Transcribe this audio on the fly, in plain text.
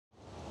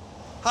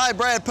Hi,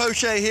 Brad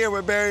Poche here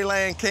with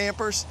Berryland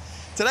Campers.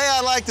 Today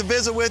I'd like to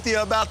visit with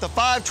you about the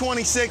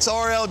 526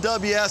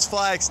 RLWS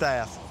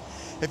Flagstaff.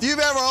 If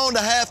you've ever owned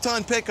a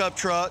half-ton pickup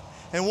truck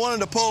and wanted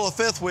to pull a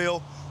fifth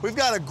wheel, we've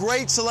got a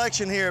great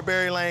selection here at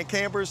Berryland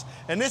Campers,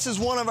 and this is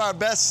one of our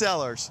best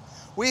sellers.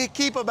 We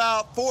keep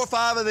about 4 or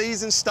 5 of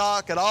these in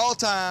stock at all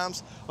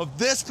times of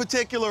this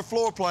particular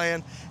floor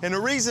plan, and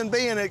the reason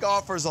being it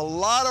offers a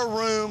lot of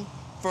room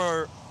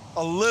for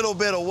a little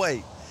bit of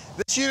weight.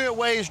 This unit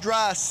weighs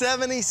dry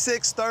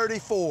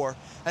 7634.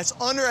 That's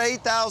under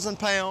 8,000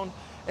 pounds,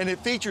 and it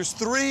features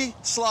 3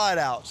 slide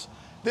outs.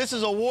 This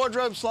is a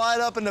wardrobe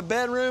slide up in the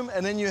bedroom,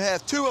 and then you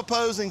have 2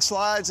 opposing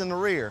slides in the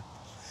rear.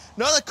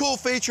 Another cool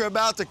feature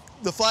about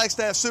the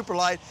Flagstaff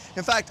Superlight,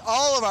 in fact,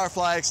 all of our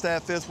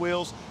Flagstaff fifth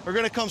wheels are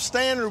going to come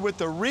standard with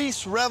the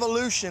Reese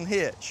Revolution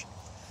hitch.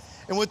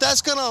 And what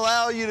that's going to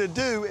allow you to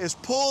do is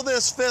pull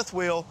this fifth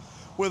wheel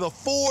with a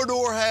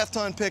 4-door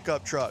half-ton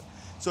pickup truck.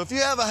 So if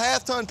you have a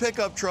half-ton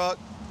pickup truck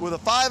with a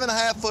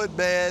 5.5-foot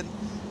bed,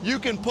 you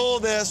can pull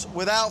this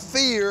without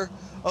fear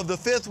of the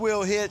fifth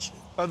wheel hitch,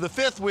 of the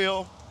fifth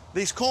wheel,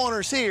 these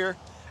corners here,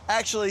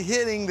 actually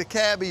hitting the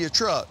cab of your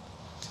truck.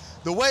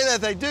 The way that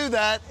they do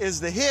that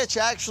is the hitch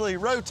actually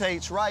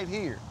rotates right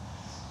here.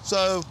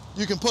 So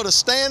you can put a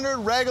standard,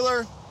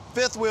 regular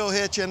fifth wheel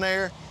hitch in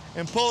there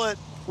and pull it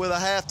with a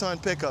half-ton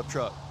pickup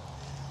truck.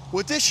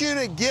 What this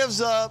unit gives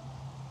up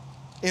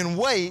in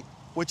weight,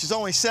 which is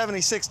only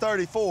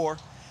 7634,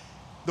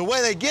 the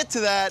way they get to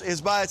that is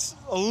by its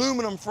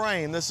aluminum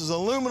frame. This is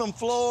aluminum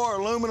floor,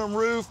 aluminum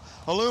roof,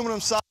 aluminum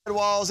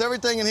sidewalls.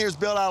 Everything in here is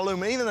built out of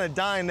aluminum, even a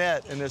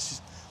dinette in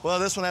this. Well,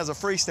 this one has a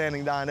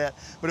freestanding dinette,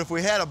 but if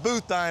we had a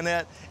booth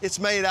dinette, it's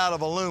made out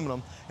of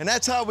aluminum. And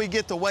that's how we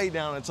get the weight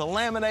down. It's a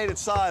laminated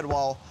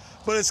sidewall,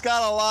 but it's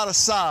got a lot of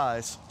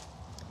size.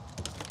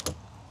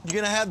 You're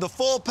gonna have the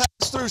full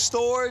pass-through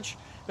storage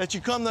that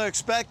you come to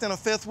expect in a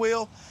fifth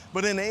wheel,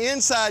 but in the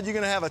inside, you're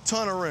gonna have a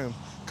ton of room.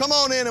 Come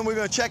on in and we're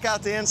gonna check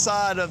out the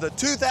inside of the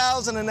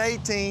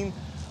 2018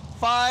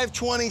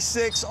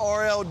 526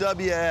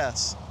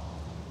 RLWS.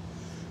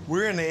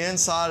 We're in the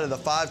inside of the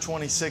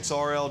 526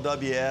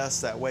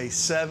 RLWS that weighs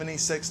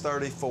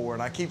 7634,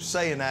 and I keep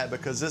saying that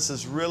because this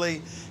is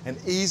really an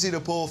easy to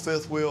pull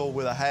fifth wheel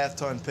with a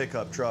half-ton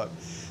pickup truck.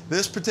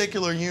 This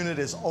particular unit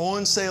is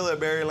on sale at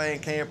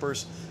Berryland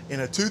Campers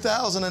in a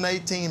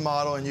 2018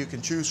 model, and you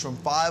can choose from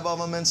 5 of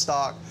them in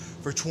stock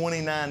for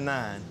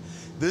 $29,900.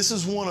 This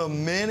is one of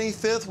many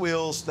fifth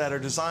wheels that are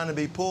designed to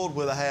be pulled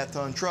with a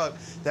half-ton truck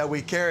that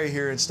we carry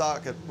here in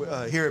stock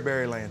here at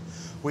Berryland.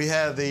 We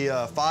have the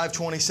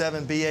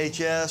 527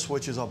 BHS,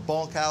 which is a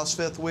bunkhouse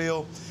fifth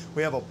wheel.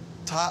 We have a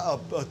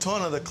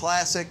ton of the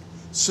classic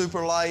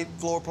Superlight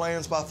floor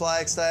plans by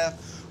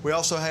Flagstaff. We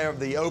also have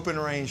the Open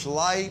Range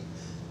Light,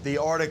 the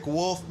Arctic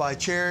Wolf by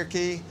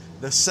Cherokee,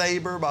 the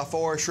Sabre by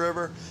Forest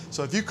River.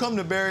 So if you come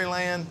to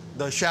Berryland,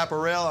 the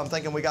Chaparral, I'm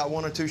thinking we got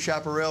 1 or 2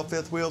 Chaparral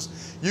fifth wheels,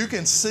 you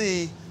can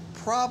see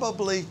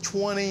probably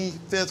 20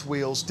 fifth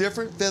wheels,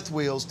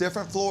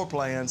 different floor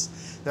plans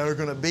that are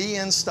gonna be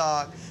in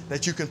stock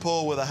that you can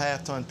pull with a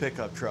half-ton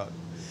pickup truck.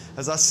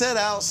 As I said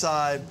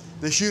outside,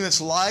 this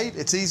unit's light,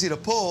 it's easy to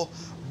pull,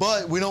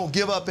 but we don't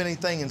give up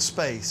anything in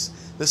space.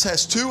 This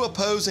has 2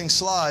 opposing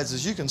slides,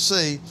 as you can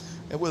see,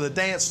 with a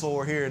dance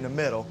floor here in the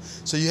middle.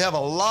 So you have a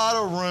lot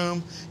of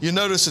room. You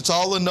notice it's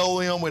all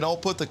linoleum. We don't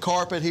put the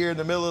carpet here in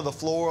the middle of the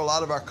floor. A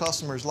lot of our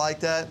customers like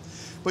that.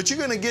 But you're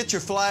gonna get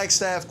your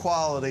Flagstaff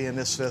quality in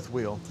this fifth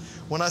wheel.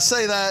 When I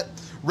say that,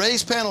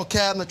 raised panel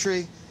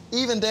cabinetry,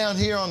 even down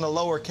here on the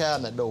lower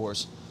cabinet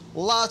doors.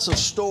 Lots of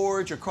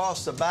storage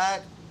across the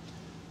back.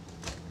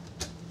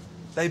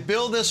 They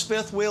build this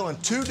fifth wheel in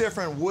 2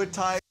 different wood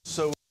types.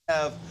 So we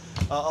have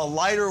a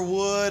lighter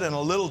wood and a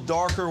little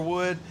darker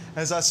wood.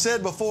 As I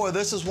said before,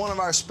 this is one of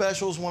our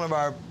specials, one of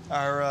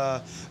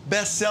our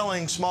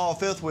best-selling small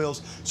fifth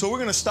wheels. So we're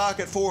gonna stock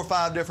it 4 or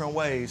 5 different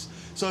ways.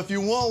 So if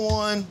you want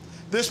one,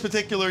 this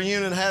particular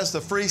unit has the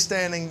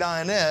freestanding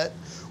dinette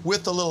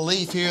with the little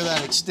leaf here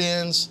that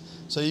extends,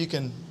 so you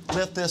can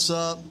lift this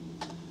up.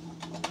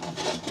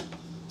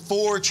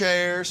 4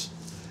 chairs.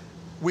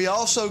 We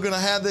also gonna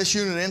have this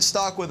unit in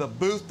stock with a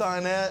booth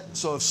dinette,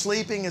 so if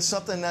sleeping is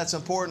something that's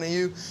important to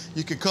you,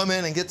 you can come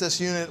in and get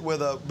this unit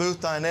with a booth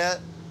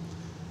dinette.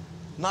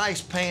 Nice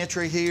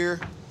pantry here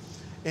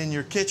in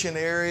your kitchen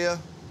area.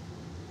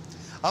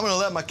 I'm gonna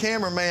let my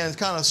cameraman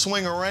kind of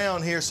swing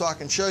around here so I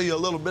can show you a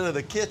little bit of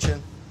the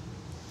kitchen.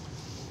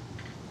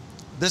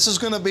 This is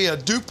gonna be a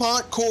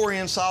DuPont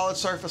Corian solid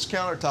surface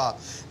countertop.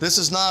 This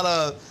is not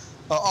a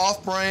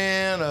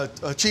off-brand,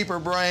 a cheaper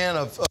brand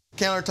of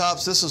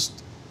countertops. This is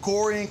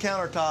Corian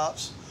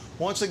countertops.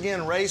 Once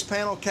again, raised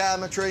panel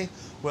cabinetry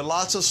with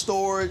lots of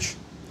storage.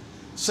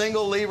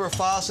 Single lever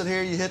faucet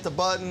here. You hit the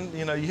button,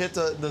 you hit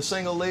the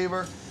single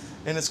lever,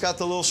 and it's got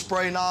the little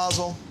spray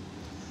nozzle.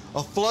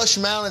 A flush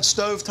mounted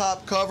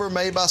stovetop cover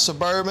made by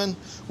Suburban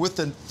with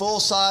the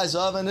full-size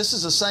oven. This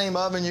is the same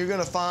oven you're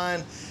gonna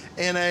find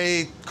in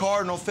a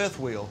Cardinal fifth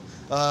wheel.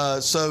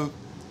 So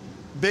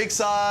big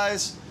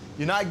size.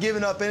 You're not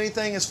giving up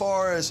anything as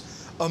far as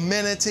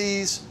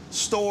amenities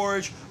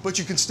storage, but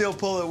you can still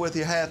pull it with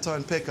your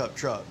half-ton pickup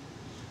truck.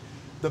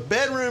 The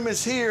bedroom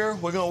is here.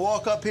 We're gonna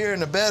walk up here in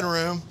the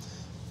bedroom.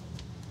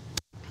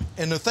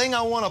 And the thing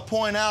I wanna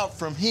point out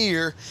from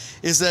here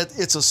is that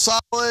it's a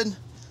solid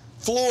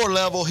floor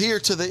level here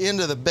to the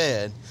end of the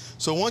bed.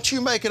 So once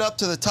you make it up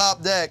to the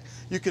top deck,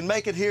 you can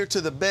make it here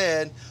to the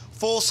bed,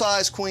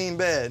 full-size queen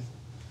bed.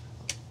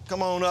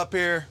 Come on up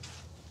here,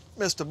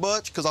 Mr.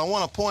 Butch, because I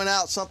want to point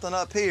out something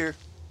up here.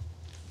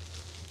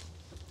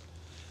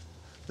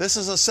 This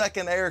is a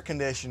second air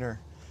conditioner.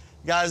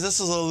 Guys, this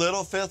is a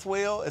little fifth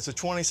wheel. It's a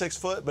 26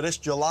 foot, but it's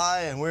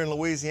July and we're in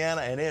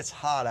Louisiana and it's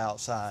hot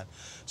outside.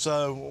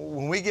 So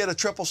when we get a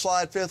triple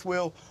slide fifth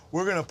wheel,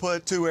 we're gonna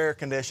put 2 air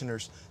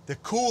conditioners. The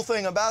cool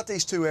thing about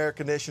these 2 air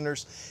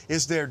conditioners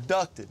is they're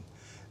ducted.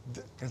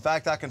 In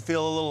fact, I can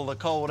feel a little of the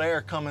cold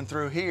air coming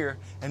through here,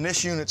 and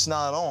this unit's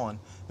not on.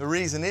 The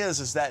reason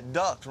is that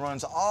duct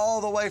runs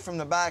all the way from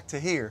the back to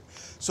here.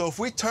 So if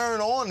we turn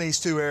on these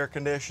 2 air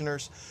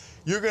conditioners,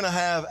 you're gonna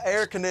have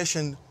air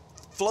conditioned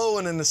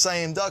flowing in the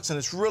same ducts, and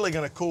it's really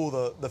gonna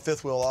cool the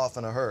fifth wheel off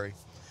in a hurry.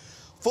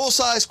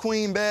 Full-size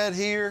queen bed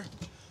here,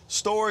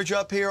 storage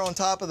up here on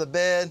top of the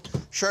bed,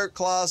 shirt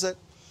closet.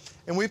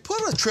 And we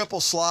put a triple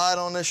slide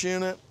on this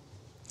unit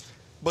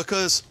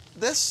because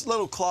this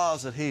little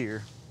closet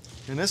here,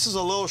 and this is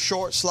a little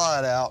short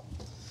slide out,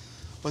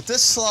 but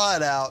this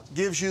slide out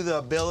gives you the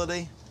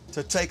ability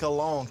to take a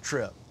long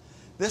trip.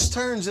 This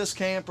turns this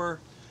camper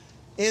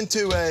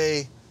into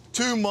a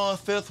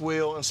 2-month fifth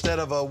wheel instead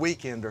of a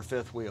weekender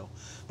fifth wheel,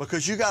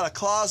 because you got a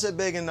closet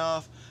big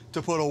enough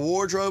to put a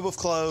wardrobe of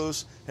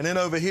clothes, and then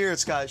over here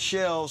it's got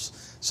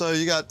shelves, so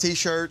you got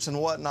t-shirts and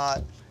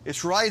whatnot.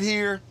 It's right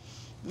here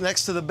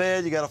next to the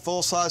bed. You got a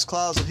full-size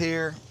closet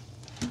here,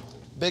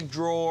 big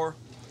drawer.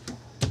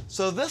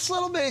 So this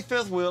little bitty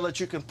fifth wheel that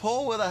you can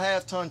pull with a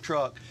half-ton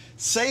truck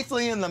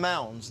safely in the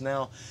mountains.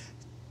 Now,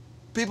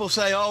 people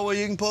say, oh, well,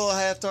 you can pull a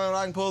half-ton,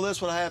 I can pull this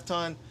with a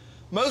half-ton.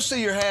 Most of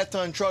your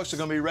half-ton trucks are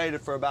gonna be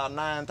rated for about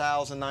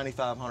 9,000,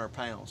 9,500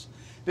 pounds.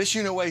 This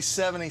unit weighs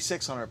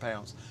 7,600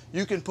 pounds.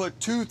 You can put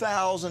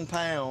 2,000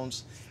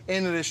 pounds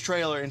into this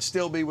trailer and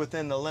still be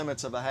within the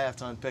limits of a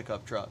half-ton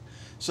pickup truck.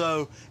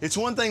 So it's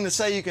one thing to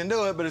say you can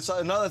do it, but it's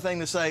another thing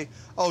to say,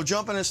 oh,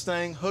 jump in this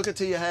thing, hook it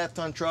to your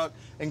half-ton truck,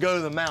 and go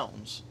to the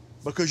mountains,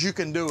 because you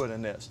can do it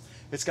in this.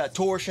 It's got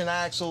torsion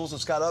axles,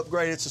 it's got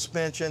upgraded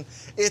suspension,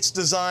 it's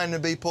designed to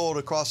be pulled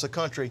across the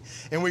country,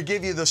 and we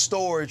give you the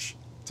storage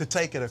to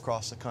take it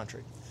across the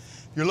country.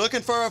 If you're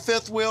looking for a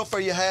fifth wheel for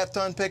your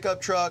half-ton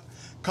pickup truck,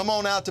 come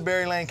on out to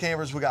Berryland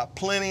Campers. We got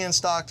plenty in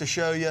stock to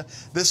show you.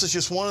 This is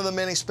just one of the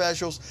many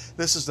specials.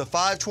 This is the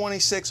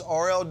 526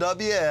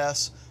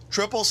 RLWS,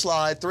 triple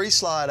slide, 3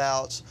 slide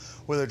outs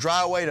with a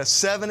dry weight of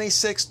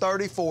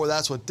 7634.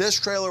 That's what this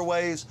trailer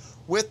weighs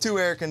with 2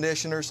 air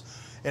conditioners,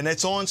 and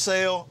it's on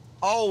sale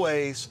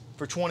always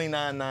for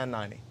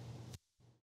 $29,990.